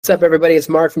What's up, everybody? It's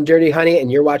Mark from Dirty Honey,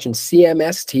 and you're watching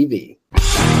CMS TV.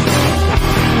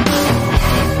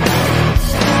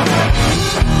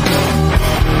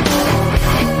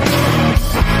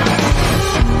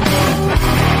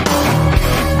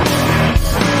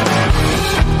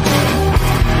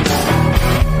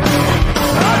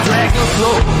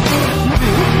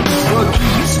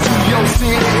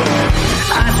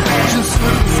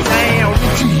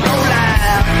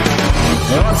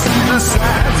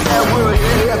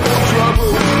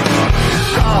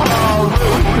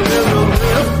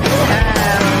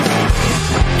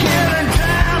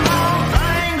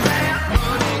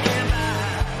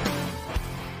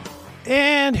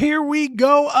 And here we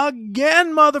go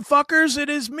again, motherfuckers. It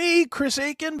is me, Chris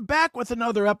Aiken, back with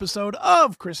another episode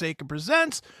of Chris Aiken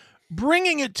Presents,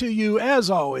 bringing it to you, as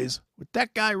always, with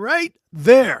that guy right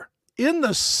there in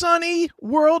the sunny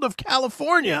world of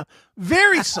California.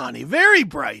 Very sunny, very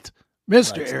bright,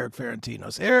 Mr. Eric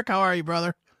Ferentinos. Eric, how are you,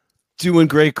 brother? Doing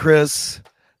great, Chris.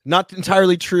 Not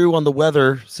entirely true on the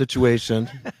weather situation.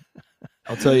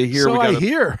 I'll tell you here. So I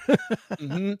hear.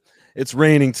 It's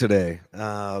raining today.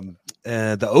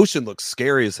 And the ocean looks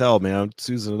scary as hell, man.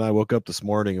 Susan and I woke up this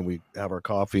morning and we have our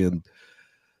coffee and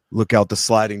look out the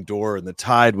sliding door, and the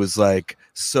tide was like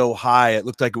so high. It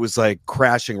looked like it was like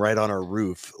crashing right on our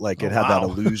roof. Like it had that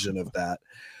illusion of that.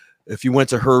 If you went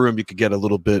to her room, you could get a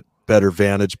little bit better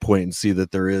vantage point and see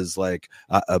that there is like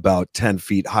about 10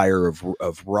 feet higher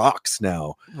of rocks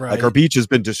now. Right. Like our beach has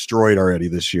been destroyed already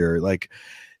this year. Like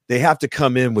they have to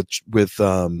come in with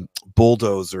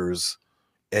bulldozers,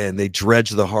 and they dredge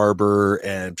the harbor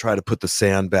and try to put the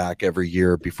sand back every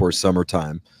year before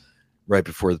summertime, right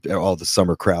before all the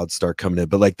summer crowds start coming in.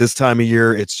 But like this time of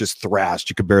year, it's just thrashed.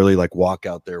 You could barely like walk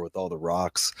out there with all the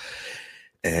rocks.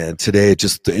 And today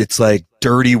it's like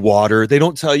dirty water. They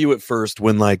don't tell you at first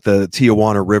when like the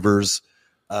Tijuana river's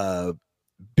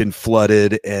been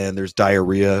flooded and there's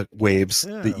diarrhea waves.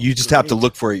 You just have to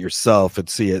look for it yourself and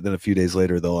see it. Then a few days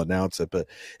later they'll announce it, but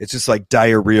it's just like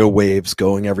diarrhea waves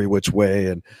going every which way.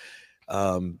 And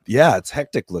it's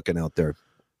hectic looking out there.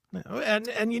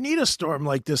 And you need a storm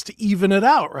like this to even it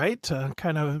out, right? To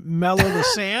kind of mellow the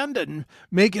sand and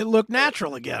make it look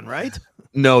natural again, right?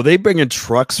 No, they bring in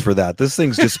trucks for that. This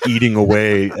thing's just eating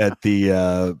away at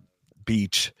the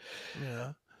beach.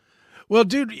 Yeah. Well,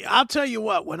 dude, I'll tell you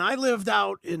what, when I lived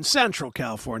out in Central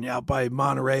California, out by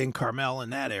Monterey and Carmel in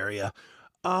that area,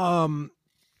 I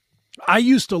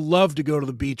used to love to go to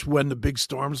the beach when the big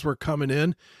storms were coming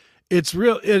in. It's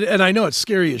real, and I know it's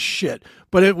scary as shit,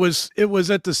 but it was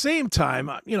at the same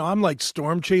time, you know, I'm like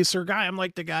storm chaser guy. I'm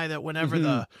like the guy that whenever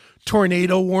the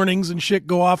tornado warnings and shit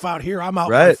go off out here, I'm out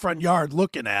in my front yard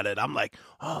looking at it. I'm like,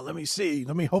 oh, let me see.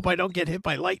 Let me hope I don't get hit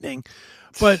by lightning.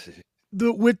 But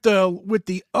with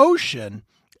the ocean,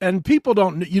 and people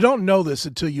you don't know this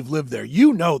until you've lived there.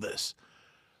 You know this.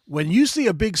 When you see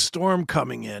a big storm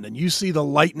coming in and you see the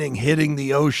lightning hitting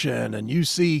the ocean and you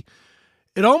see,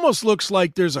 it almost looks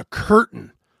like there's a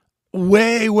curtain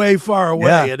way, way far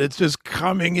away and it's just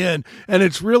coming in. And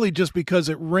it's really just because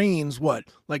it rains,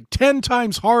 like 10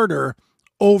 times harder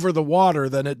over the water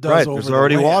than it does over the land. There's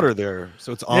already water there.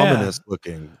 So it's ominous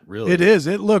looking, really. It is.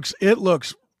 It looks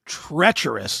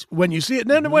treacherous when you see it.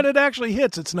 And then when it actually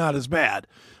hits, it's not as bad.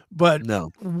 But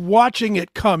watching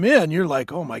it come in, you're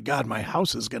like, oh my God, my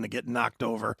house is going to get knocked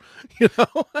over. You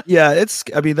know? Yeah,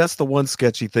 that's the one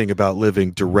sketchy thing about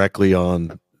living directly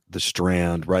on the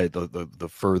Strand, right? The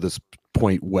furthest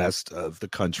point west of the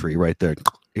country, right there.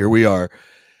 Here we are.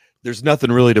 There's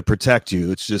nothing really to protect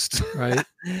you. It's just right.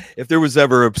 If there was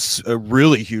ever a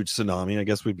really huge tsunami, I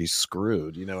guess we'd be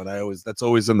screwed, you know. And that's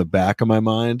always in the back of my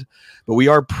mind. But we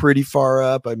are pretty far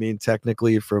up. I mean,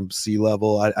 technically from sea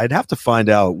level. I'd have to find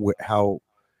out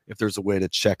if there's a way to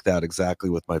check that exactly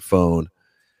with my phone.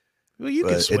 Well, you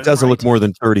can swim. It doesn't look more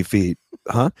than 30 feet,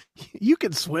 huh? You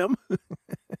can swim.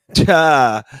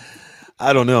 I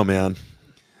don't know, man.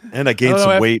 And I gained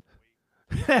some weight.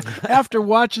 After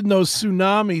watching those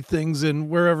tsunami things in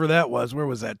wherever that was, where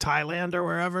was that, Thailand or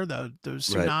wherever, the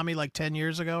tsunami like 10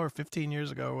 years ago or 15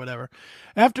 years ago or whatever.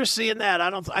 After seeing that,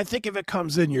 I think if it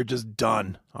comes in, you're just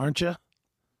done, aren't you?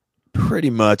 Pretty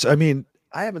much. I mean,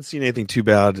 I haven't seen anything too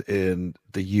bad in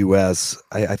the U.S.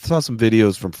 I saw some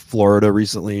videos from Florida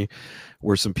recently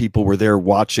where some people were there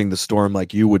watching the storm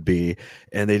like you would be,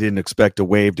 and they didn't expect a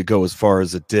wave to go as far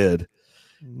as it did.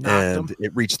 And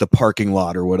it reached the parking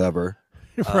lot or whatever.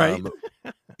 Right.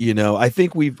 You know, I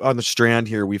think on the Strand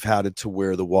here, we've had it to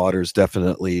where the water's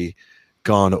definitely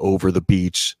gone over the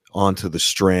beach onto the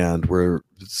Strand, where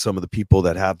some of the people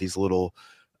that have these little,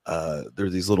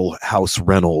 there's these little house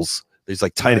rentals. There's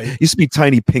like tiny, used to be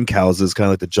tiny pink houses, kind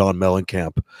of like the John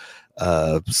Mellencamp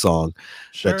song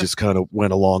Sure. that just kind of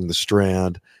went along the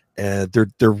Strand. And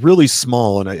they're really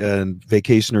small, and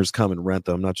vacationers come and rent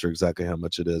them. I'm not sure exactly how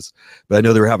much it is, but I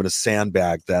know they were having a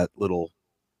sandbag that little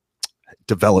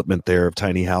development there of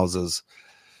tiny houses.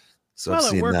 So Well, I've it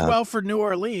seen worked that. well for New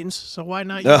Orleans, so why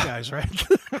not you guys, right?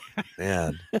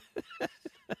 Man.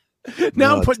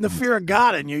 Now I'm putting the fear of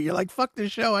God in you. You're like, fuck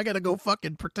this show. I got to go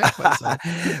fucking protect myself.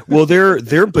 Well,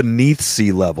 they're beneath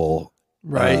sea level,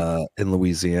 right, in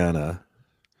Louisiana.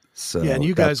 So yeah, and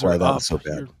you that's guys why are that up. was so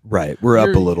bad. Right, we're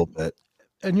up a little bit,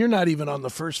 and you're not even on the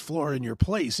first floor in your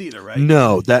place either, right?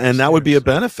 No, that would be a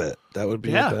Upstairs. benefit. That would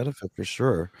be Yeah. a benefit for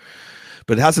sure.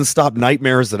 But it hasn't stopped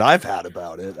nightmares that I've had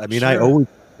about it. I mean, I Sure. always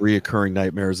have reoccurring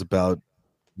nightmares about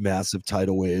massive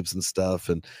tidal waves and stuff,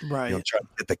 and Right. trying to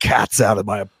get the cats out of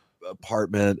my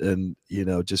apartment, and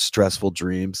just stressful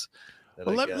dreams.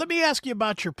 Well, let me ask you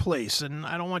about your place, and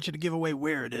I don't want you to give away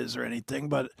where it is or anything,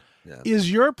 but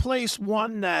is your place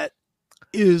one that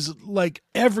is like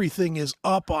everything is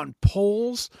up on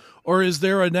poles, or is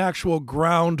there an actual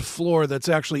ground floor that's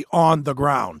actually on the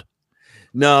ground?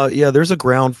 No, yeah, there's a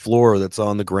ground floor that's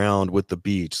on the ground with the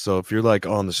beach. So if you're like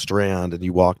on the Strand and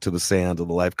you walk to the sand of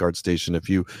the lifeguard station, if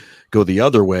you go the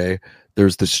other way,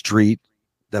 there's the street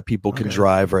that people can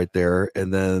drive right there,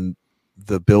 and then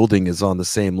the building is on the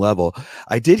same level.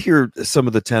 I did hear some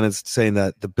of the tenants saying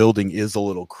that the building is a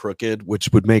little crooked, which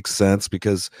would make sense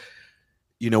because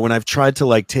when I've tried to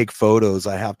like take photos,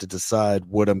 I have to decide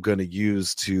what I'm going to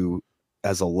use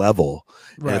as a level.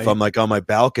 Right. And if I'm like on my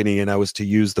balcony and I was to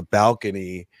use the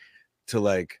balcony to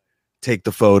like take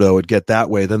the photo and get that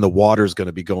way, then the water's going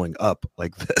to be going up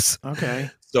like this. Okay.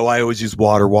 So I always use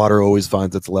water. Water always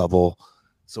finds its level.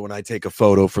 So when I take a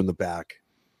photo from the back,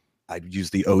 I'd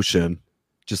use the ocean.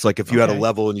 Just like if you had a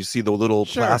level and you see the little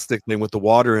plastic thing with the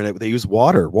water in it, they use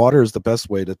water. Water is the best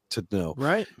way to know.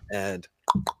 Right. And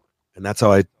that's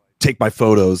how I take my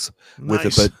photos with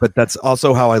it. But that's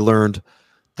also how I learned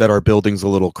that our building's a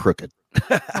little crooked.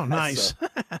 Oh, nice.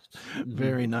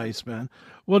 Very nice, man.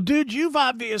 Well, dude, you've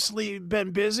obviously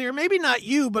been busy, or maybe not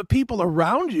you, but people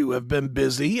around you have been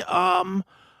busy. I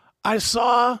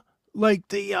saw like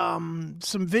the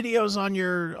some videos on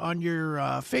your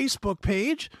Facebook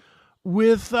page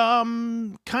with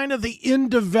kind of the in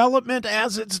development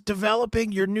as it's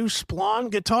developing your new Splon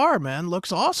guitar, man.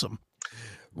 Looks awesome.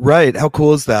 Right. How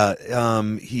cool is that?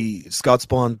 Scott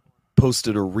Splon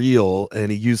posted a reel,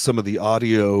 and he used some of the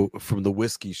audio from the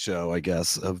Whiskey Show, I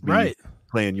guess, of me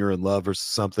playing You're in Love or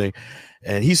something.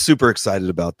 And he's super excited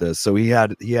about this. So he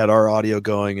had our audio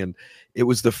going, and it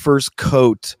was the first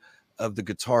coat of the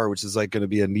guitar, which is like going to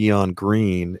be a neon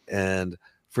green. And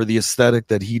for the aesthetic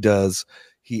that he does,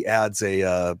 he adds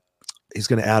he's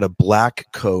going to add a black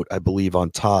coat, I believe,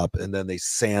 on top, and then they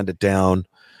sand it down.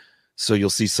 So you'll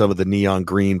see some of the neon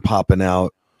green popping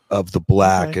out of the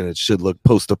black, and it should look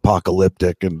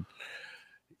post-apocalyptic. And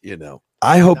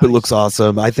I hope it looks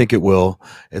awesome. I think it will.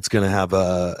 It's going to have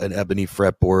an ebony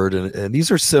fretboard, and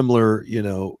these are similar,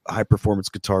 high performance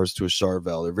guitars to a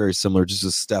Charvel. They're very similar, just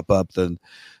a step up than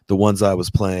the ones I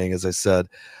was playing. As I said,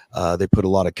 they put a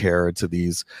lot of care into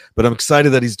these, but I'm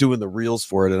excited that he's doing the reels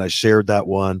for it, and I shared that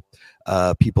one.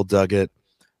 People dug it.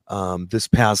 This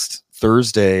past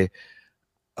Thursday,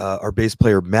 our bass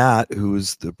player Matt,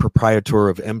 who's the proprietor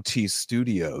of MT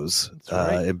Studios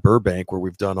in Burbank, where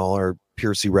we've done all our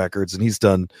Piercy records, and he's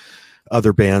done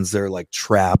other bands there like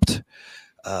Trapped,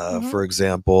 for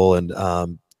example,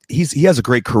 and he has a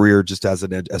great career just as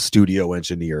a studio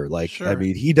engineer. Like, I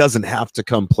mean, he doesn't have to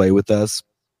come play with us.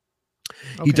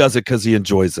 He does it because he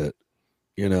enjoys it,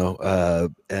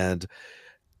 and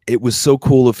it was so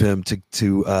cool of him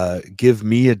to give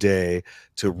me a day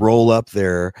to roll up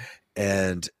there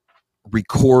and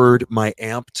record my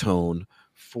amp tone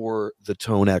for the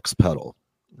Tone X pedal,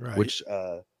 which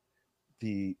oh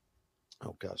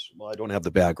gosh, well, I don't have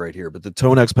the bag right here, but the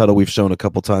Tone X pedal we've shown a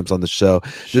couple times on the show.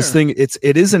 This thing,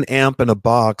 it is an amp in a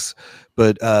box,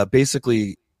 but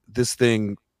basically this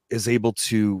thing is able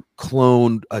to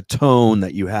clone a tone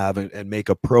that you have and make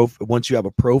once you have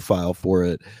a profile for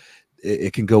it,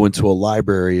 it can go into a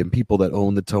library, and people that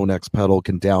own the Tone X pedal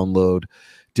can download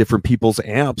different people's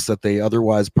amps that they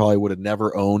otherwise probably would have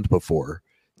never owned before.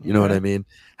 You know what I mean?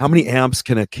 How many amps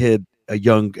can a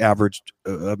young average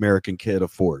American kid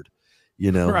afford?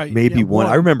 Maybe one.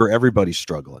 I remember everybody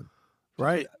struggling.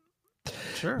 Right.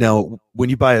 Sure. Now, when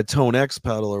you buy a Tone X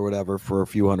pedal or whatever for a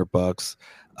few $100,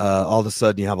 all of a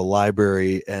sudden you have a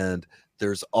library, and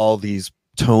there's all these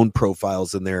tone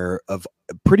profiles in there of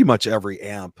pretty much every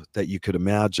amp that you could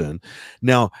imagine.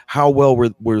 Now, how well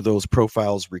were those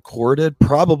profiles recorded?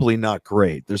 Probably not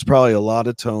great. There's probably a lot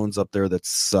of tones up there that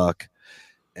suck,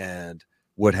 and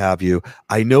what have you.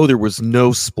 I know there was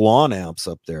no Splon amps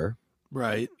up there.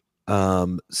 Right.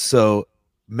 So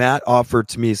Matt offered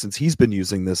to me, since he's been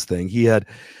using this thing, he had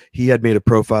made a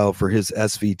profile for his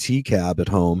SVT cab at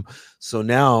home. So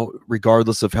now,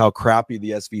 regardless of how crappy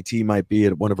the SVT might be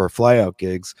at one of our flyout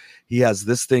gigs, he has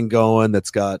this thing going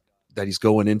that he's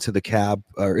going into the cab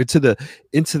or into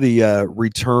the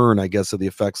return, I guess, of the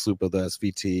effects loop of the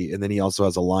SVT. And then he also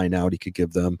has a line out he could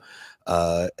give them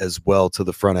as well to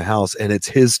the front of house. And it's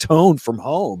his tone from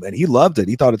home. And he loved it.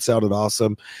 He thought it sounded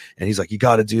awesome. And he's like, you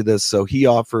got to do this. So he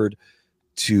offered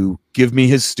to give me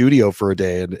his studio for a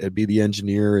day and be the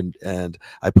engineer. And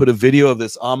I put a video of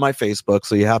this on my Facebook,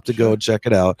 so you have to go and check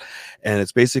it out. And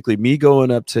it's basically me going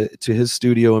up to his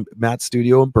studio, Matt's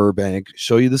studio in Burbank,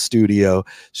 show you the studio,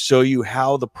 show you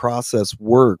how the process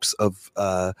works of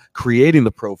creating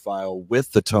the profile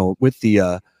with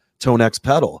the Tone X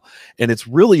pedal. And it's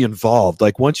really involved.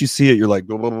 Like once you see it, you're like,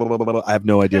 blah, blah, blah, blah, blah. I have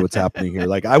no idea what's happening here.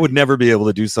 Like I would never be able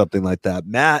to do something like that.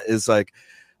 Matt is like,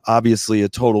 obviously a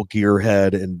total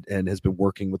gearhead and has been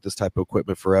working with this type of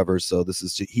equipment forever. So this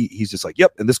is he's just like,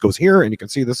 yep, and this goes here, and you can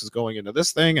see this is going into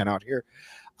this thing and out here.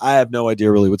 I have no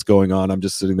idea really what's going on. I'm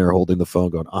just sitting there holding the phone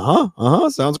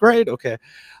going, sounds great. Okay.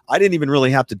 I didn't even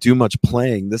really have to do much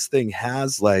playing. This thing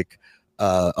has like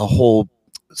a whole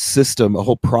system, a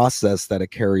whole process that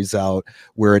it carries out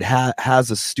where it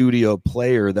has a studio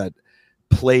player that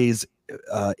plays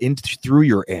through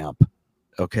your amp.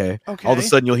 Okay. All of a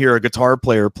sudden you'll hear a guitar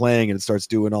player playing and it starts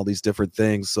doing all these different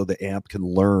things so the amp can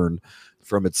learn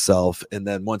from itself. And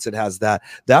then once it has that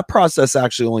process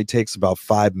actually only takes about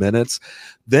 5 minutes.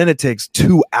 Then it takes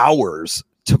 2 hours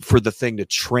for the thing to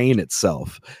train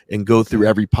itself and go through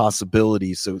every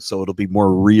possibility. So it'll be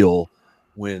more real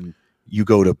when you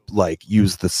go to like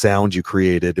use the sound you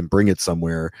created and bring it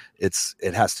somewhere. It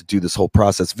has to do this whole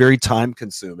process. Very time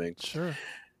consuming. Sure.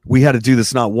 We had to do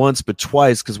this not once but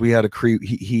twice because we had to create.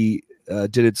 He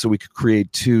did it so we could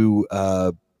create 2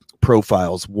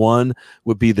 profiles. One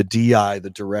would be the DI,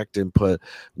 the direct input,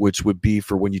 which would be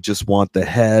for when you just want the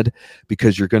head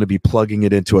because you're going to be plugging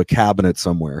it into a cabinet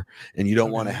somewhere, and you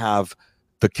don't want to have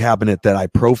the cabinet that I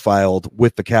profiled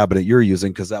with the cabinet you're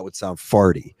using because that would sound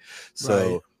farty.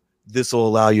 So this will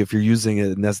allow you, if you're using it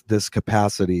in this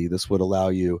capacity, this would allow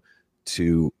you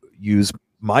to use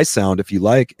my sound, if you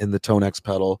like, in the Tone X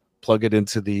pedal, plug it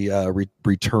into the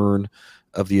return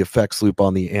of the effects loop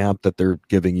on the amp that they're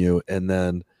giving you, and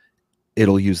then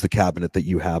it'll use the cabinet that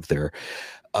you have there.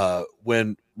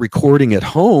 When recording at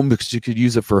home, because you could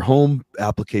use it for home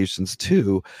applications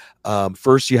too,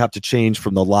 first you have to change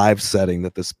from the live setting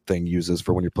that this thing uses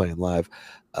for when you're playing live.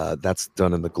 That's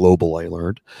done in the global, I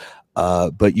learned.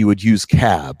 But you would use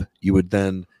cab. You would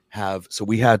then have, so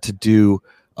we had to do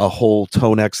a whole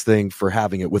Tone X thing for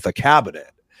having it with a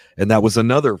cabinet, and that was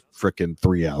another freaking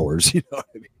 3 hours, you know what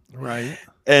I mean? Right.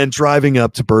 And driving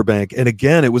up to Burbank, and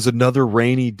again, it was another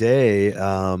rainy day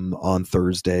on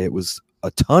Thursday. It was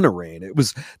a ton of rain.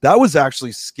 That was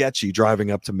actually sketchy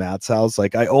driving up to Matt's house.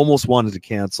 Like I almost wanted to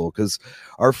cancel because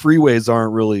our freeways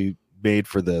aren't really made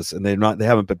for this, and they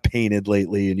haven't been painted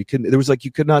lately, and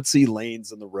you could not see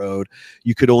lanes in the road.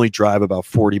 You could only drive about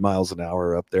 40 miles an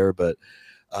hour up there, but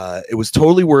it was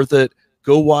totally worth it.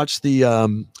 Go watch the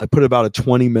I put about a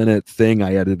 20-minute thing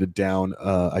I edited down.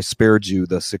 I spared you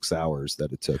the 6 hours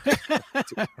that it took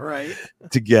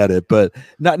to get it, but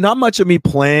not much of me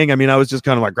playing. I mean, I was just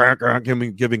kind of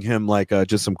like giving him like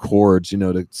just some chords, you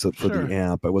know, for the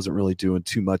amp. I wasn't really doing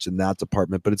too much in that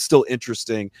department, but it's still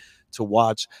interesting to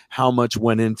watch how much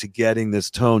went into getting this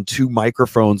tone. 2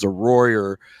 microphones, a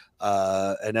Royer,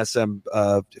 an SM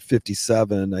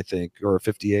 57, I think, or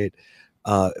 58.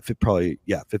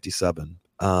 57.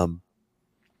 And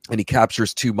he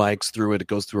captures 2 mics through it. It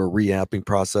goes through a reamping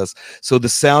process. So the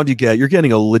sound you're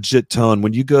getting a legit tone.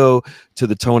 When you go to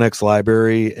the Tone X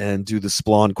library and do the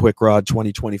Splon Quick Rod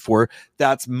 2024,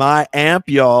 that's my amp,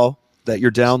 y'all, that you're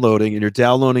downloading, and you're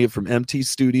downloading it from MT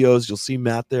Studios. You'll see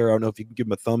Matt there. I don't know if you can give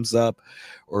him a thumbs up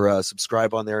or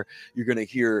subscribe on there. You're going to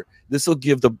hear, this will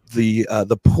give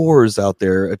the pores out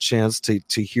there a chance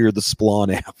to hear the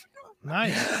Splon amp.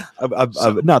 Nice.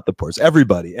 Not the pores,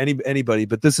 everybody, anybody,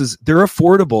 but they're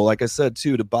affordable. Like I said,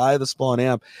 too, to buy the Splon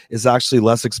amp is actually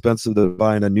less expensive than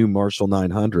buying a new Marshall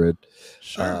 900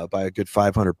 by a good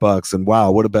 $500. And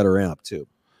wow, what a better amp too.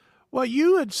 Well,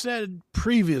 you had said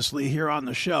previously here on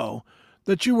the show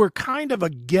that you were kind of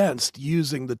against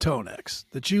using the Tone X,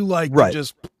 that you like to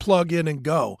just plug in and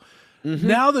go. Mm-hmm.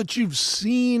 Now that you've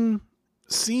seen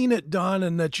it done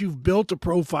and that you've built a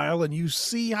profile and you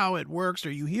see how it works,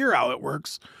 or you hear how it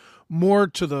works, more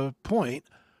to the point,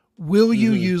 will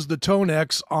you use the Tone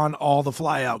X on all the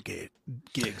fly-out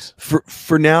gigs?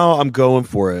 For now, I'm going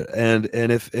for it. And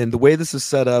the way this is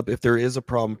set up, if there is a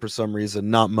problem for some reason,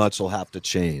 not much will have to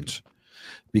change.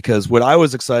 Because what I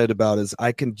was excited about is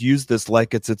I can use this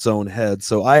like it's its own head.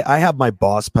 So I have my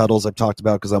Boss pedals I've talked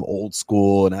about because I'm old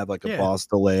school, and I have like a Boss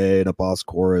delay and a Boss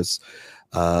chorus,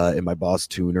 and my Boss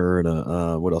tuner,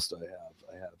 and what else do I have?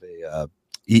 I have a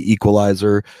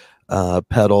equalizer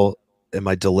pedal and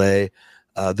my delay.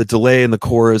 The delay and the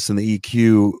chorus and the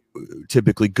EQ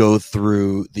typically go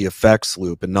through the effects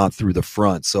loop and not through the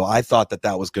front. So I thought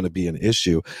that was going to be an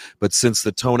issue, but since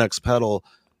the Tone X pedal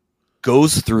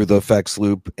goes through the effects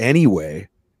loop anyway,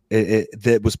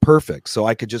 that was perfect. So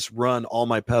I could just run all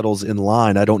my pedals in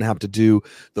line. I don't have to do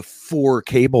the 4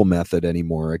 cable method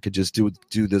anymore. I could just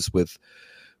do this with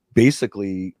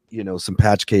basically, some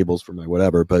patch cables for my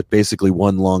whatever, but basically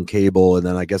one long cable, and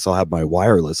then I guess I'll have my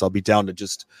wireless. I'll be down to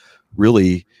just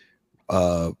really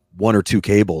 1 or 2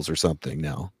 cables or something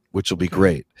now, which will be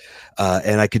great.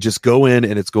 And I could just go in,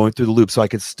 and it's going through the loop, so I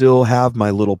could still have my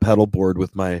little pedal board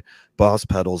with my Boss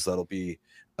pedals that'll be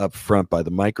up front by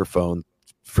the microphone.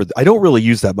 I don't really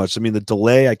use that much. I mean, the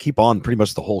delay I keep on pretty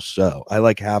much the whole show. I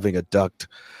like having a ducked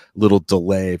little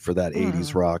delay for that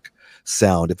 80s rock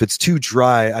sound. If it's too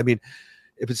dry,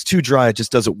 it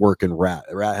just doesn't work in Rat.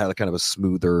 Rat had a kind of a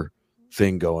smoother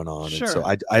thing going on. Sure.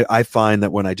 And so I find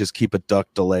that when I just keep a duck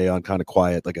delay on kind of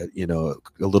quiet, like a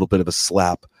little bit of a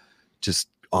slap just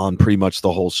on pretty much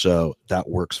the whole show, that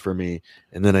works for me.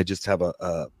 And then I just have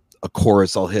a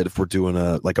chorus I'll hit if we're doing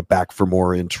a Back for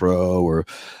More intro, or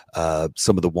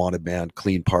some of the Wanted Man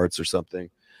clean parts or something.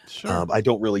 Sure. I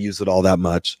don't really use it all that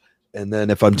much. And then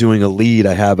if I'm doing a lead,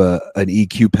 I have an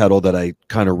EQ pedal that I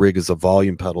kind of rig as a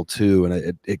volume pedal too,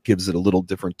 and it gives it a little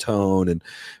different tone and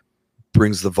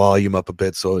brings the volume up a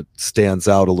bit so it stands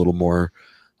out a little more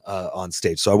on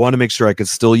stage. So I want to make sure I can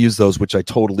still use those, which I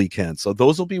totally can. So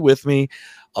those will be with me.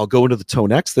 I'll go into the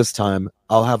Tone X this time.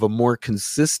 I'll have a more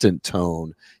consistent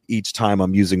tone each time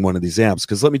I'm using one of these amps.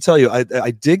 Because let me tell you,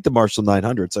 I dig the Marshall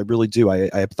 900s. I really do. I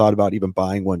have thought about even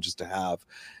buying one just to have,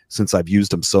 since I've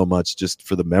used them so much, just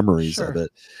for the memories of it.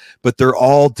 But they're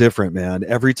all different, man.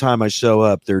 Every time I show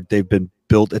up, they've been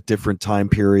built at different time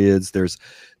periods.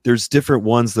 There's different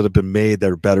ones that have been made that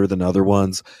are better than other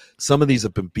ones. Some of these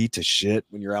have been beat to shit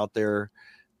when you're out there.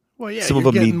 Well, yeah, some you're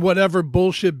of them getting whatever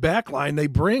bullshit backline they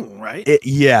bring, right?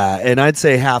 And I'd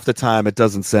say half the time it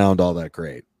doesn't sound all that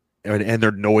great, and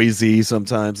they're noisy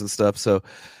sometimes and stuff. So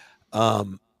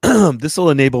this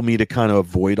will enable me to kind of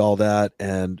avoid all that,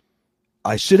 and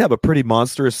I should have a pretty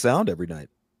monstrous sound every night.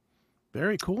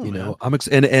 Very cool.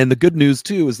 And the good news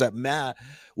too is that Matt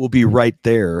will be right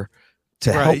there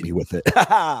to help me with it.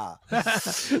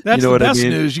 That's the best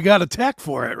news. You got a tech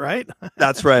for it, right?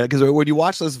 That's right. Because when you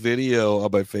watch this video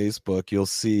on my Facebook, you'll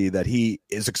see that he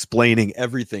is explaining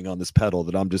everything on this pedal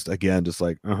that I'm just like,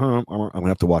 I'm gonna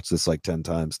have to watch this like 10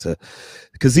 times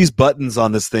because these buttons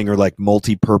on this thing are like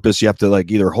multi-purpose. You have to like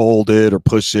either hold it or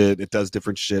push it. It does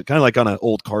different shit, kind of like on an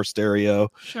old car stereo.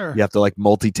 Sure. You have to like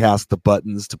multitask the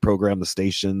buttons to program the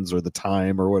stations or the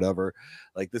time or whatever.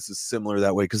 Like this is similar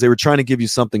that way because they were trying to give you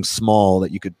something small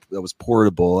that was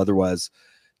portable. Otherwise,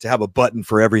 to have a button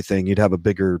for everything, you'd have a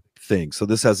bigger thing. So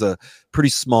this has a pretty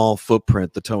small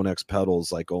footprint. The Tone X pedal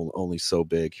is like only so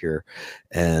big here,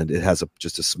 and it has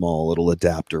just a small little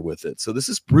adapter with it. So this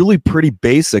is really pretty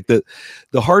basic. The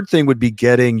hard thing would be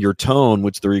getting your tone,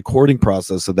 which the recording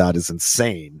process of that is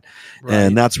insane,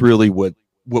 and that's really what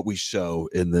we show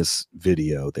in this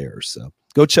video there. So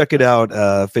go check it out.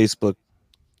 Facebook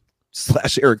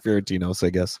 /Eric Ferentinos,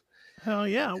 I guess. Hell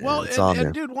yeah. Well,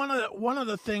 and dude, one of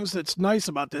the things that's nice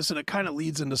about this, and it kind of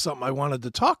leads into something I wanted to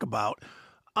talk about,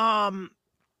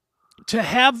 to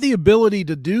have the ability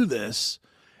to do this,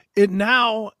 it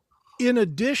now, in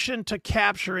addition to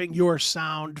capturing your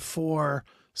sound for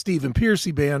Stephen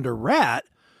Pearcy Band or Rat,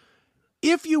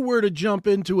 if you were to jump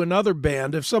into another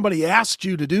band, if somebody asked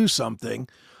you to do something,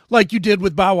 like you did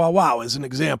with Bow Wow Wow as an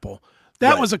example,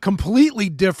 that was a completely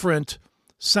different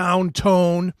sound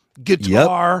tone,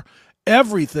 guitar,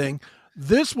 everything.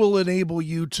 This will enable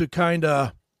you to kind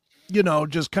of,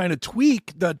 just kind of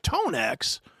tweak the Tone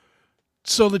X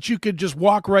so that you could just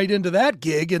walk right into that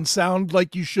gig and sound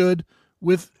like you should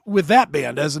with that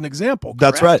band as an example. Correct?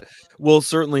 That's right. Well,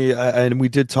 certainly. And we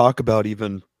did talk about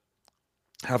even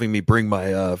having me bring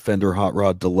my Fender Hot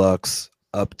Rod Deluxe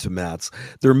up to Matt's.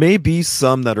 There may be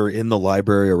some that are in the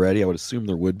library already. I would assume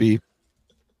there would be.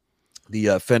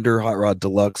 the Fender Hot Rod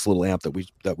Deluxe little amp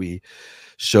that we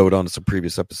showed on some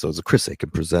previous episodes of Chris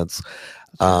Aiken Presents.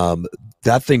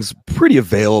 That thing's pretty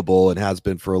available and has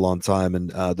been for a long time. And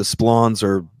the Splons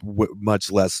are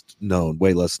much less known,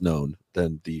 way less known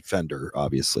than the Fender,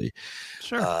 obviously.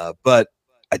 Sure. But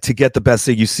to get the best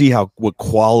thing, you see what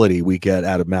quality we get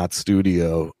out of Matt's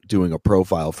studio doing a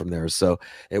profile from there. So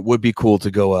it would be cool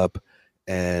to go up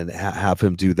and have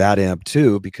him do that amp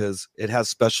too, because it has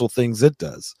special things it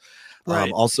does.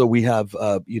 Right. Also, we have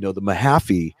the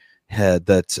Mahaffey head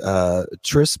that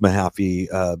Tris Mahaffey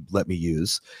let me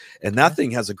use, and that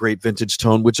thing has a great vintage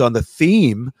tone, which on the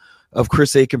theme of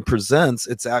Chris Aiken Presents,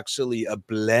 it's actually a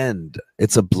blend.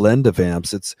 It's a blend of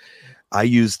amps. I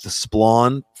used the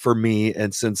Splon for me,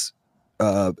 and since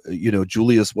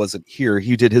Julius wasn't here,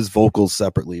 he did his vocals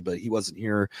separately, but he wasn't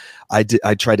here. I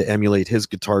tried to emulate his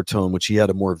guitar tone, which he had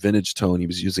a more vintage tone he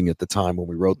was using at the time when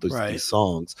we wrote these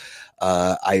songs.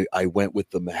 I went with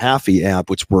the Mahaffey amp,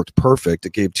 which worked perfect.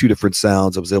 It gave two different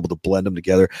sounds. I was able to blend them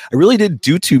together. I really didn't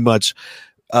do too much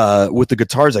with the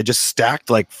guitars. I just stacked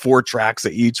like 4 tracks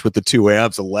of each with the 2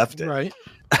 amps and left it. Right.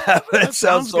 It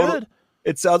sounds good.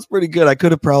 It sounds pretty good. I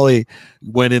could have probably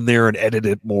went in there and edited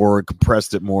it more,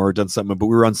 compressed it more, done something, but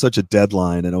we were on such a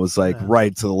deadline, and I was like,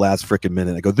 right to the last freaking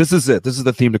minute. I go, this is it. This is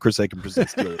the theme to Chris Aiken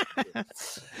Presents.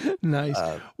 Nice.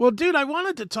 Well, dude, I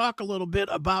wanted to talk a little bit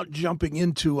about jumping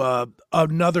into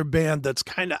another band that's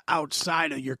kind of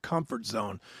outside of your comfort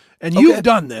zone. And you've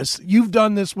done this. You've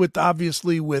done this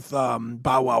obviously with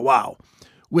Bow Wow Wow,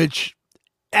 which,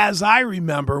 as I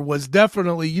remember, was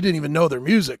definitely, you didn't even know their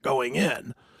music going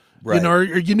in. Right. Or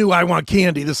you knew I Want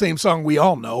Candy, the same song we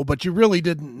all know, but you really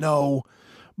didn't know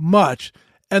much.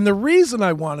 And the reason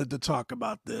I wanted to talk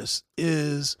about this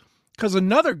is because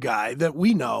another guy that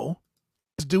we know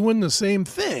is doing the same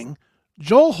thing,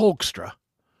 Joel Hoekstra.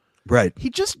 Right.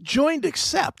 He just joined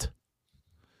Accept.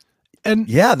 And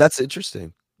yeah, that's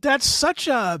interesting. That's such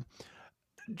a...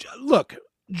 Look,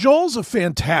 Joel's a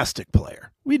fantastic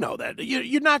player. We know that.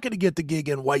 You're not going to get the gig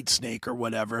in Whitesnake or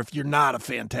whatever if you're not a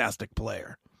fantastic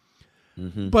player.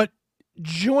 Mm-hmm. But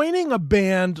joining a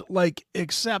band like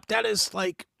Accept, that is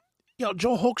like,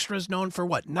 Joel Hoekstra is known for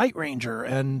what? Night Ranger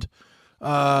and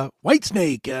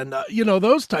Whitesnake and,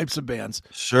 those types of bands.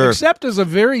 Sure. Accept is a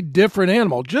very different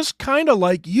animal, just kind of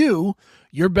like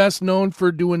you're best known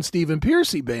for doing Stephen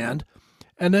Pearcy Band.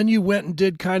 And then you went and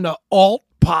did kind of alt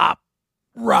pop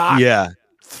rock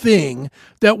thing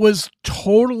that was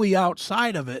totally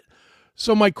outside of it.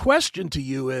 So my question to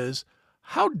you is,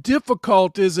 how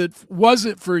difficult was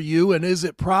it for you, and is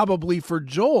it probably for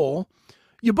Joel?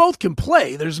 You both can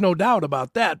play, there's no doubt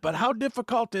about that, but how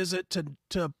difficult is it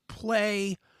to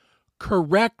play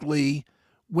correctly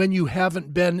when you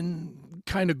haven't been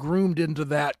kind of groomed into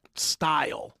that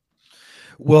style?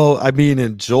 Well, I mean,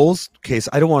 in Joel's case,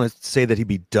 I don't want to say that he'd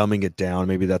be dumbing it down.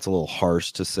 Maybe that's a little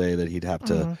harsh to say that he'd have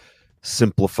to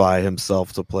simplify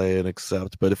himself to play and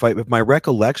Accept. But if my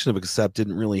recollection of Accept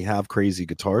didn't really have crazy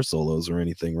guitar solos or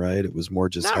anything, right? It was more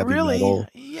just not heavy really. metal.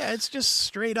 Yeah, it's just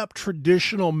straight up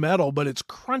traditional metal, but it's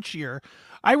crunchier.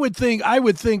 I would think a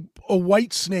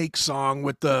Whitesnake song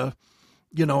with the,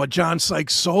 a John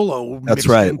Sykes solo. That's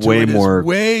right.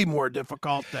 Way more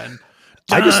difficult than.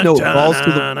 I just know balls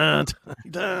to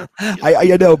the.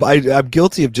 I know. I'm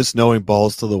guilty of just knowing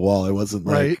balls to the wall. I wasn't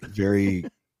very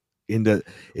into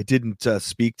it. Didn't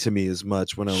speak to me as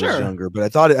much when I was younger. But I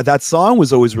thought that song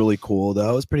was always really cool.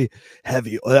 Though it was pretty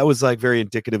heavy. That was like very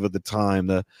indicative of the time.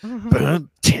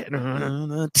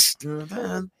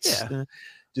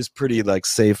 Just pretty like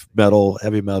safe metal,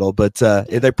 heavy metal. But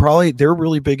they're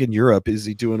really big in Europe. Is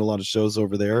he doing a lot of shows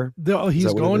over there?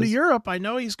 He's going to Europe. I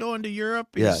know he's going to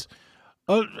Europe.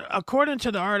 According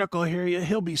to the article here,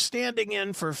 he'll be standing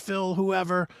in for Phil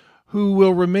whoever, who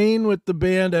will remain with the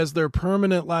band as their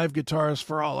permanent live guitarist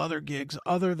for all other gigs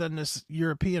other than this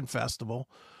European festival.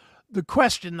 The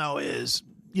question, though, is,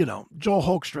 Joel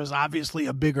Hoekstra is obviously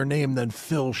a bigger name than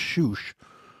Phil Schuch.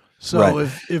 So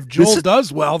if Joel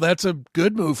does well, that's a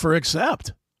good move for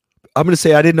Accept. I'm going to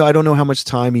say I don't know how much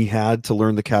time he had to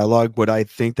learn the catalog, but I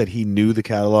think that he knew the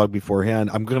catalog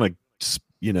beforehand. I'm going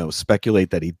to,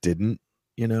 speculate that he didn't.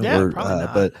 Probably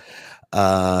not.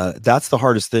 But that's the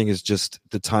hardest thing, is just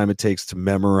the time it takes to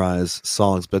memorize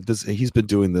songs. But he's been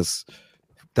doing this.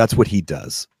 That's what he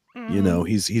does.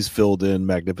 He's filled in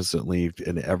magnificently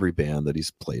in every band that he's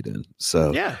played in.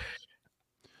 So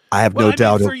I have no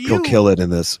doubt he'll kill it in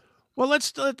this. Well,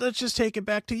 let's just take it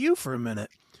back to you for a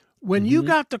minute. When you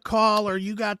got the call, or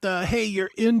you got the, hey, you're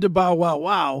into Bow Wow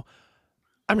Wow,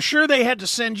 I'm sure they had to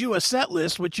send you a set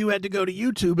list, which you had to go to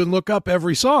YouTube and look up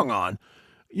every song on.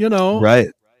 Right.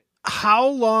 how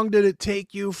long did it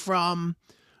take you from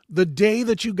the day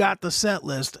that you got the set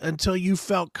list until you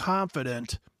felt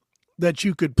confident that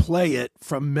you could play it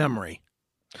from memory?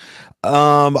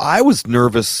 I was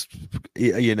nervous,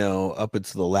 up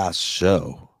until the last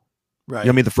show. Right.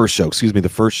 I mean, the first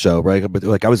show, right? But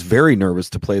like, I was very nervous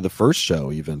to play the first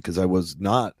show, even because I was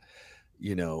not,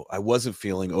 I wasn't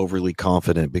feeling overly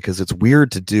confident, because it's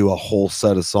weird to do a whole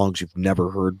set of songs you've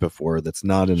never heard before that's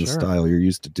not in the style you're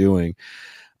used to doing.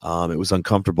 It was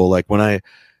uncomfortable. Like when I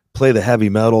play the heavy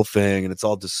metal thing and it's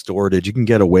all distorted, you can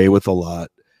get away with a lot,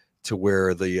 to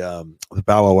where the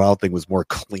Bow Wow Wow thing was more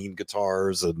clean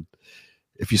guitars, and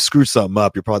if you screw something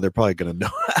up, they're probably going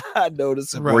to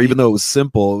notice it more. Even though it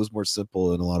was more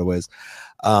simple in a lot of ways.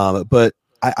 But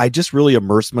I just really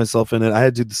immersed myself in it. I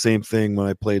had to do the same thing when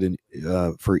I played in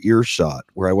for Earshot,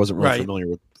 where I wasn't really familiar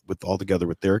with altogether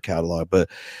with their catalog.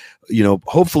 But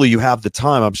hopefully you have the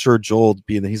time. I'm sure Joel,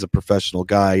 being that he's a professional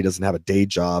guy, he doesn't have a day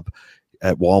job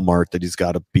at Walmart that he's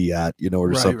got to be at,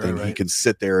 or something. He can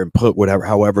sit there and put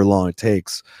however long it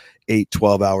takes,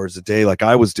 8-12 hours a day, like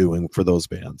I was doing for those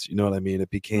bands. You know what I mean?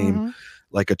 It became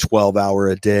like a 12-hour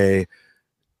a day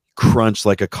crunch,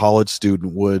 like a college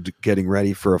student would getting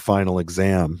ready for a final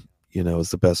exam,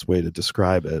 is the best way to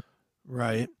describe it.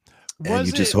 Right. And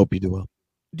you just hope you do well.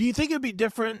 Do you think it'd be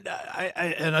different?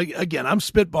 Again, I'm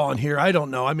spitballing here. I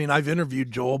don't know. I mean, I've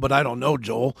interviewed Joel, but I don't know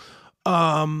Joel.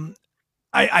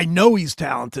 I know he's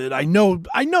talented. I know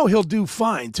he'll do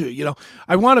fine too.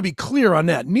 I want to be clear on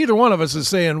that. Neither one of us is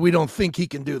saying we don't think he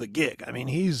can do the gig. I mean,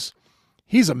 he's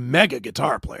a mega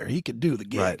guitar player. He could do the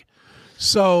gig. Right.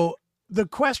 So the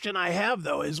question I have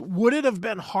though is, would it have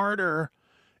been harder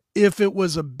if it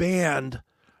was a band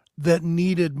that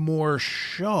needed more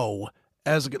show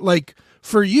like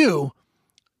for you?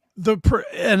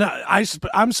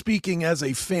 I'm speaking as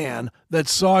a fan that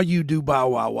saw you do Bow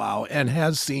Wow Wow and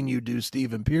has seen you do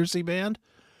Stephen Pearcy Band.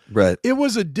 Right. It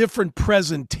was a different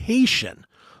presentation.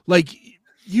 Like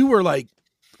you were like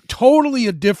totally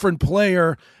a different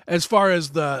player as far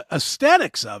as the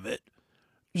aesthetics of it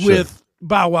with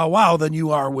Bow Wow Wow than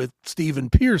you are with Stephen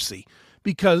Pearcy,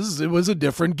 because it was a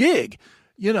different gig.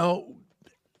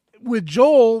 With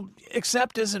Joel,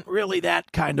 Accept isn't really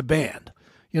that kind of band.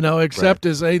 Except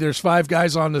as, hey, there's 5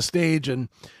 guys on the stage, and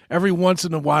every once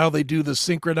in a while they do the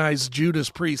synchronized Judas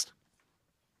Priest.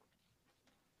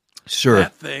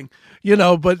 That thing,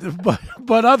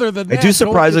 but other than that, I do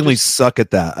surprisingly suck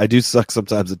at that. I do suck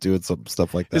sometimes at doing some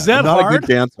stuff like that. Is that I'm not hard? a good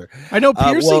dancer. I know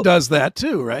Pearcy does that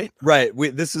too, right? Right.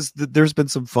 There's been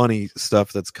some funny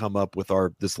stuff that's come up with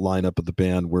this lineup of the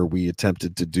band, where we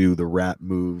attempted to do the rat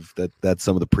move that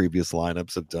some of the previous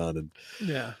lineups have done, and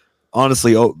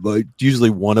honestly, usually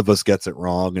one of us gets it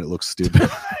wrong and it looks stupid.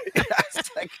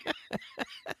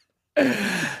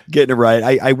 Getting it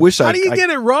right. I wish How do you get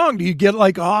it wrong? Do you get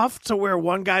like off to where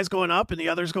one guy's going up and the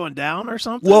other's going down or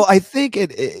something? Well, I think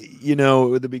at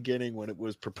the beginning when it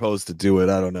was proposed to do it,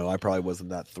 I don't know. I probably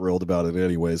wasn't that thrilled about it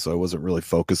anyway, so I wasn't really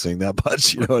focusing that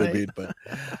much. You know what I mean? But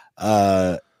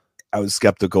I was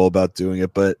skeptical about doing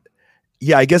it. But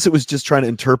yeah, I guess it was just trying to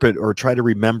interpret or try to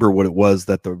remember what it was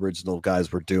that the original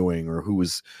guys were doing, or who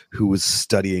was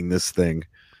studying this thing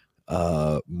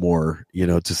more,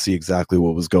 to see exactly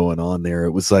what was going on there.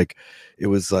 It was like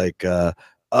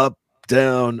up,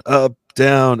 down, up,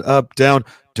 down, up, down.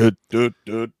 You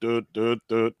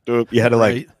had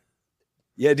to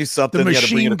do something. The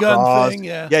machine gun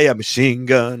thing, machine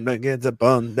gun against a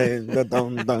bun, and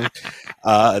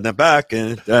then back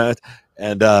and that,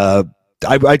 and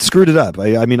I screwed it up.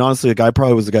 I mean, honestly, the guy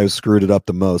probably was the guy who screwed it up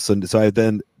the most. And so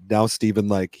now Steven,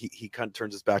 like, he kind of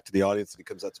turns his back to the audience and he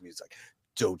comes up to me. He's like,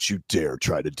 "Don't you dare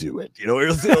try to do it."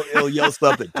 He'll yell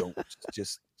stuff that don't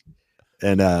just.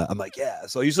 And I'm like, yeah.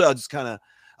 So usually I'll just kind of,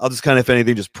 if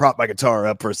anything, just prop my guitar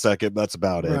up for a second. That's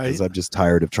about it, because I'm just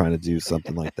tired of trying to do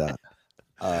something like that.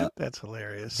 That's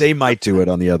hilarious. They might do it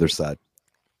on the other side.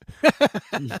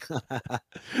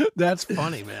 That's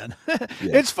funny, man.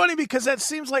 It's funny because that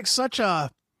seems like such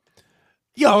a,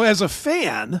 as a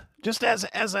fan, just as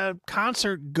a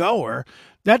concert goer,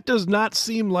 that does not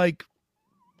seem like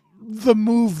the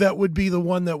move that would be the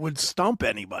one that would stump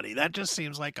anybody. That just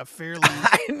seems like a fairly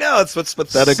I know, it's what's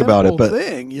pathetic about it, but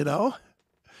thing,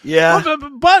 Yeah.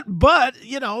 But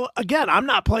again, I'm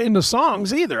not playing the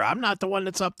songs either. I'm not the one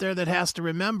that's up there that has to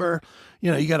remember,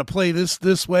 you got to play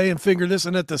this way and figure this,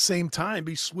 and at the same time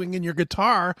be swinging your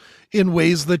guitar in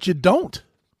ways that you don't.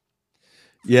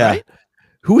 Yeah. Right?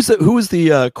 Who was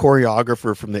the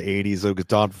choreographer from the 80s? It was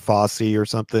Don Fosse or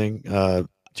something.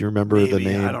 Do you remember the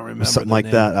name? I don't remember. Something like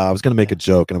that. I was going to make a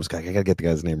joke, and I was like, I got to get the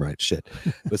guy's name right. Shit.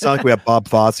 But it's not like we have Bob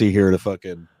Fosse here to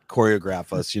fucking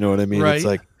choreograph us. You know what I mean? Right. It's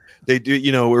like they do,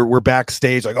 you know, we're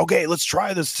backstage like, okay, let's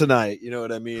try this tonight. You know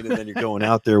what I mean? And then you're going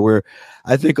out there where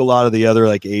I think a lot of the other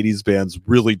like 80s bands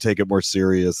really take it more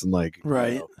serious and like,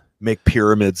 right. You know, make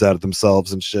pyramids out of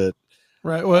themselves and shit.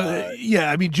 Right. Well,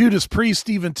 yeah. I mean, Judas Priest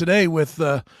even today with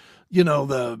you know,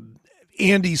 the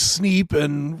Andy Sneap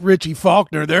and Richie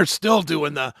Faulkner, they're still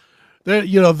doing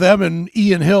you know, them and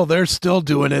Ian Hill, they're still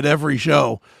doing it every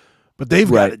show, but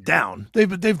they've got it down. They've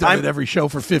done it every show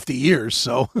for 50 years.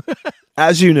 So,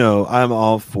 as you know, I'm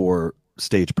all for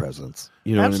stage presence.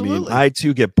 You know what I mean? I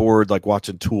too get bored like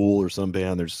watching Tool or some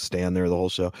band. They're just stand there the whole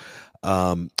show.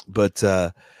 Where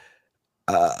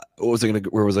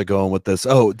was I going with this?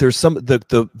 Oh, there's some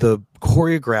the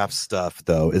choreographed stuff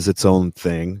though is its own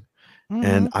thing,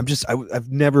 and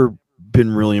I've never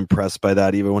been really impressed by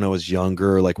that even when I was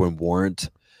younger. Like when Warrant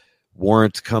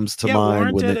comes to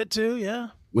mind. Warrant did it too. Yeah.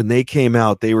 When they came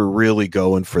out, they were really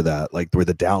going for that, like where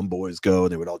the down boys go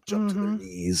and they would all jump to their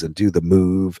knees and do the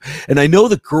move. And I know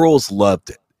the girls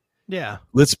loved it. Yeah.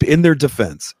 Let's be in their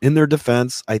defense.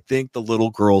 I think the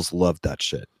little girls loved that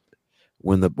shit.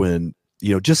 When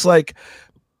you know, just like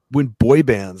when boy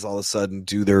bands all of a sudden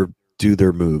do their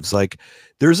moves, like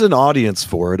there's an audience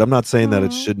for it. I'm not saying that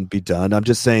it shouldn't be done. I'm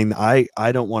just saying I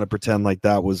don't want to pretend like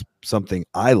that was something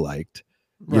I liked.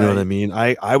 You know what I mean?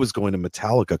 I was going to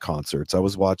Metallica concerts. I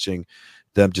was watching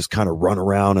them just kind of run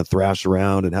around and thrash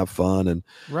around and have fun and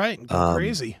go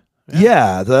crazy.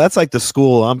 Yeah, that's like the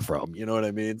school I'm from. You know what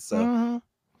I mean? So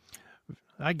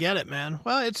I get it, man.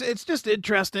 Well, it's just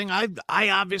interesting. I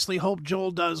obviously hope Joel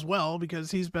does well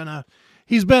because he's been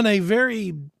a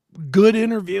very good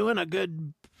interview and a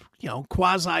good, you know,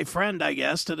 quasi friend, I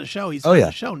guess, to the show. He's on the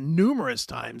show numerous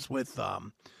times with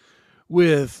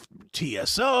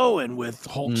TSO and with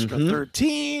Hoekstra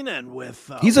 13 and with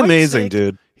he's amazing,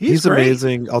 dude. He's great.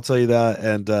 Amazing. I'll tell you that.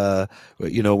 And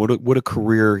you know what a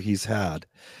career he's had.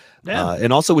 Yeah.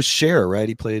 And also with Cher, right?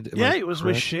 He played. He was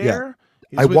with Cher.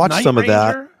 Yeah. I watched some of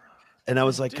that, and I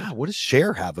was like, God, what does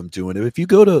Cher have him doing? If you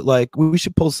go to like, we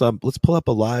should let's pull up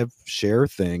a live Cher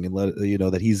thing and let you know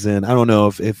that he's in. I don't know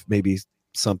if maybe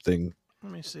something.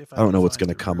 Let me see if I don't know what's going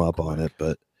to come up on it,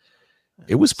 but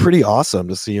it was pretty awesome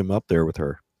to see him up there with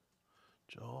her.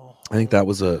 Joel. I think that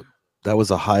was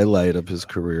a highlight of his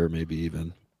career, maybe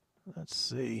even. Let's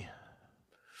see.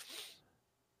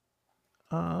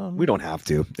 We don't have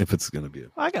to if it's going to be.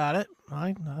 I got it.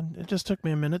 It just took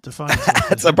me a minute to find it.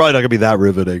 It's probably not going to be that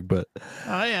riveting, but.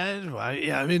 Yeah.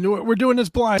 I mean, we're doing this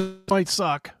blind. It might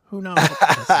suck. Who knows?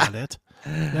 That's not it.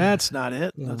 That's not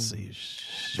it. Let's see.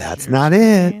 That's not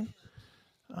it.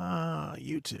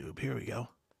 YouTube. Here we go.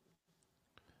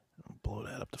 I'll blow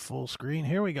that up to full screen.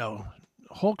 Here we go.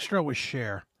 Hoekstra with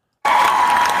Cher.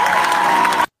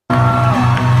 I'm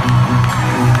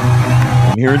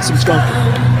hearing some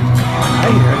skunking. I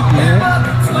hear it.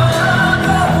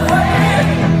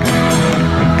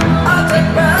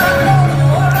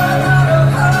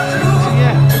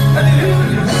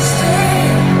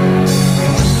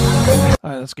 All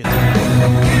right, let's get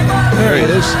that. There it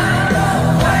is.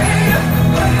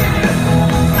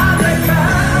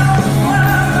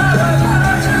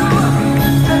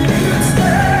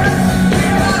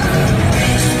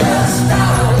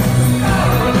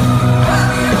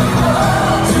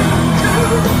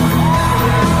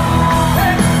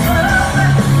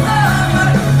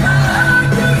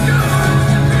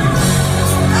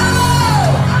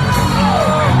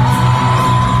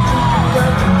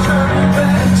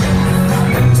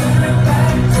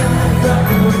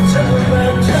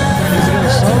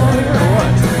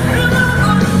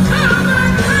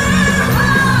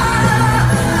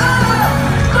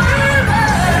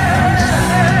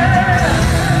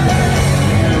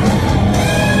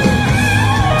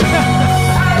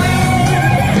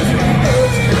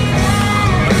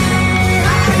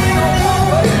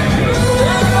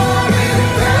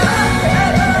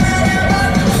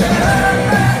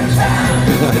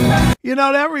 You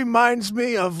know, that reminds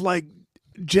me of like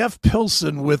Jeff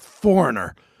Pilson with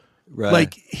Foreigner. Right.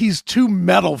 Like he's too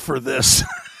metal for this.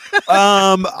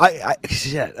 Well,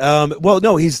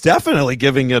 no, he's definitely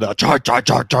giving it a chug. I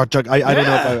don't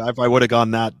know if I would have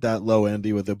gone that low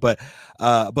Andy with it, but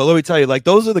let me tell you, like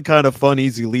those are the kind of fun,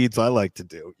 easy leads I like to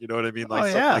do. You know what I mean?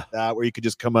 Like something like that, where you could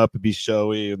just come up and be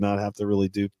showy and not have to really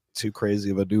do too crazy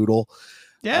of a noodle.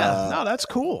 Yeah, no, that's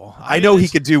cool. I know he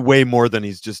could do way more than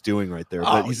he's just doing right there,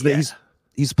 but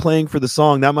he's playing for the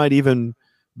song. That might even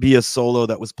be a solo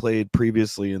that was played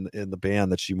previously in the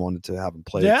band that she wanted to have him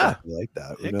play. Exactly like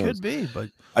that. It could be, but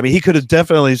I mean, he could have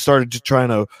definitely started just trying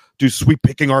to do sweep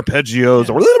picking arpeggios,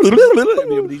 or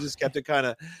but he just kept it kind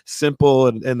of simple,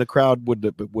 and the crowd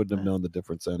wouldn't have known the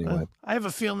difference anyway. I have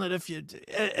a feeling that if you,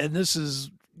 and this is,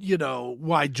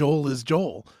 why Joel is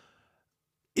Joel.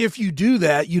 If you do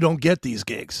that, you don't get these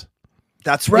gigs.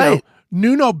 That's right.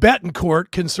 Nuno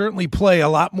Betancourt can certainly play a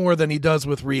lot more than he does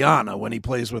with Rihanna when he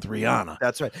plays with Rihanna.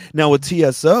 That's right. Now with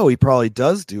TSO, he probably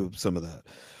does do some of that.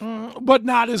 But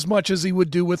not as much as he would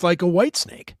do with like a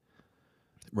Whitesnake.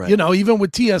 Right. Even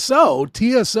with TSO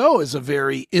is a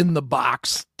very in the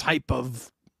box type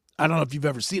of, I don't know if you've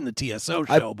ever seen the TSO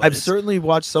show. I've certainly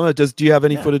watched some of it. Do you have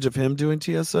any footage of him doing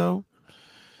TSO?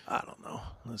 I don't know.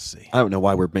 Let's see. I don't know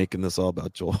why we're making this all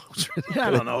about Joel. Yeah,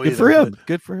 I don't know. Good for him.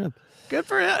 Good for him. Good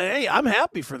for him. Hey, I'm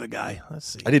happy for the guy. Let's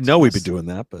see. I didn't know we'd be doing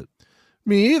that, but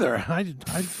me either. I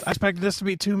expected this to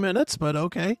be 2 minutes, but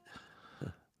okay,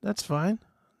 that's fine.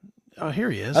 Oh,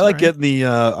 here he is. I like getting the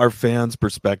our fans'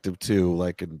 perspective too.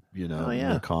 Like, in in the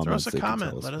Throw comments, us a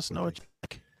comment. Let us know what you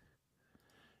think.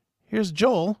 Here's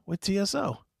Joel with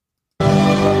TSO.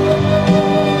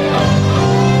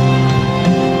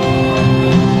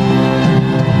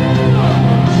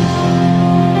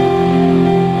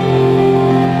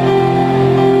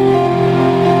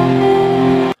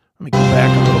 Let me go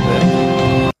back a little bit.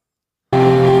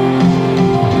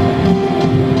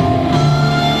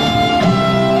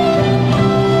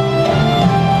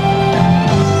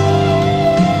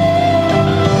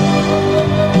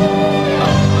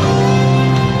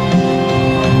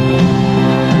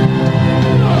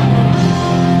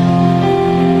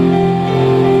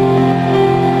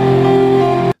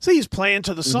 See, he's playing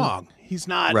to the song. He's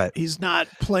not. Right. He's not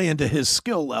playing to his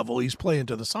skill level. He's playing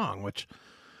to the song, which,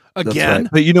 again,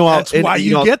 right. But that's why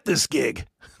you get this gig.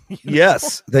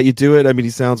 Yes, that you do it. I mean,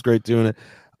 he sounds great doing it.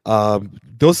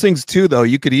 Those things too, though,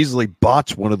 you could easily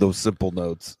botch one of those simple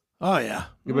notes. Oh yeah.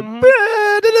 Yeah.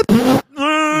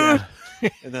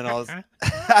 And then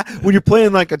when you're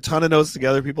playing like a ton of notes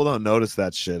together, people don't notice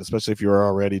that shit, especially if you're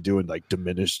already doing like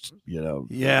diminished,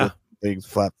 things,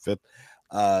 flat fifth.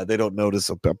 They don't notice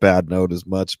a bad note as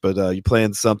much, but you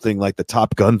playing something like the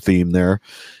Top Gun theme there,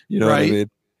 what I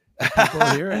mean? People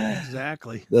hear it.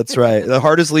 Exactly. That's right. The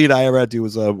hardest lead I ever had to do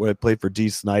was when I played for D.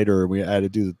 Snyder, and we had to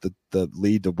do the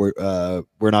lead to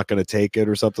We're Not Gonna Take It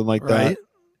or something like that.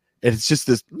 And it's just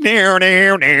this but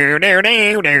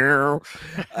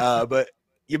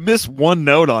you miss one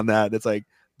note on that, and it's like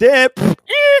dip.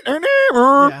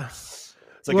 Yeah. It's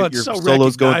like your so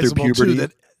solo's going through puberty.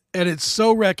 And it's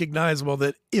so recognizable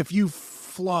that if you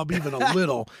flub even a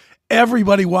little,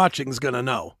 everybody watching is gonna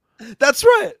know. That's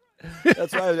right.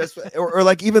 That's right. Or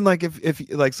like even like if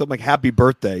like something like Happy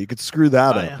Birthday, you could screw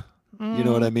that up. Yeah. You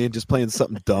know what I mean? Just playing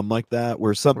something dumb like that,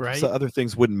 where some other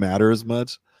things wouldn't matter as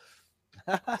much.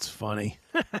 That's funny.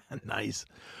 Nice.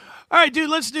 All right, dude,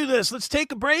 let's do this. Let's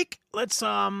take a break. Let's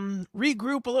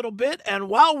regroup a little bit, and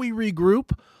while we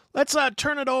regroup, let's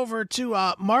turn it over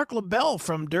to Mark LaBelle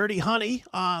from Dirty Honey.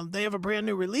 They have a brand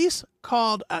new release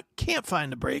called Can't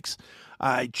Find the Brakes.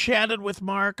 I chatted with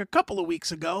Mark a couple of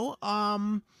weeks ago,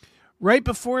 right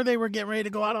before they were getting ready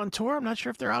to go out on tour. I'm not sure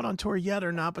if they're out on tour yet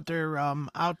or not, but they're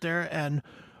out there. And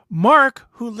Mark,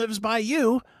 who lives by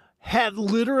you, had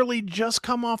literally just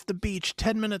come off the beach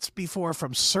 10 minutes before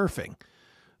from surfing.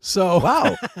 So,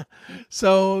 wow.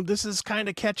 So this is kind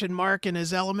of catching Mark in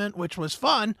his element, which was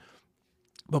fun.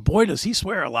 But boy, does he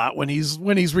swear a lot when he's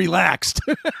relaxed,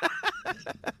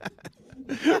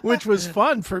 which was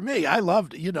fun for me. I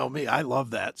loved, me, I love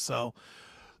that. So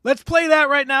let's play that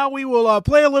right now. We will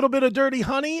play a little bit of Dirty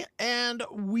Honey, and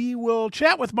we will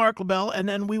chat with Mark LaBelle, and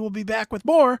then we will be back with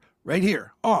more right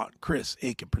here on Chris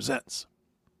Aiken Presents.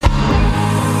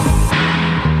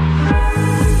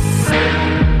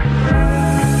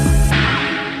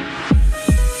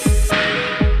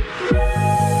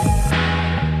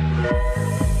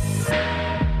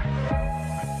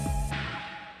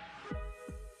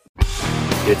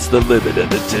 It's the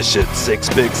limited edition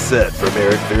 6-mix set from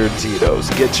Eric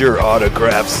Ferrantino's. Get your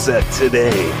autograph set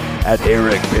today at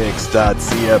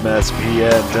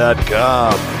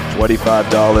ericpix.cmspn.com.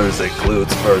 $25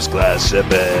 includes first class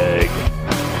shipping.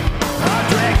 I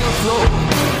drank the floor.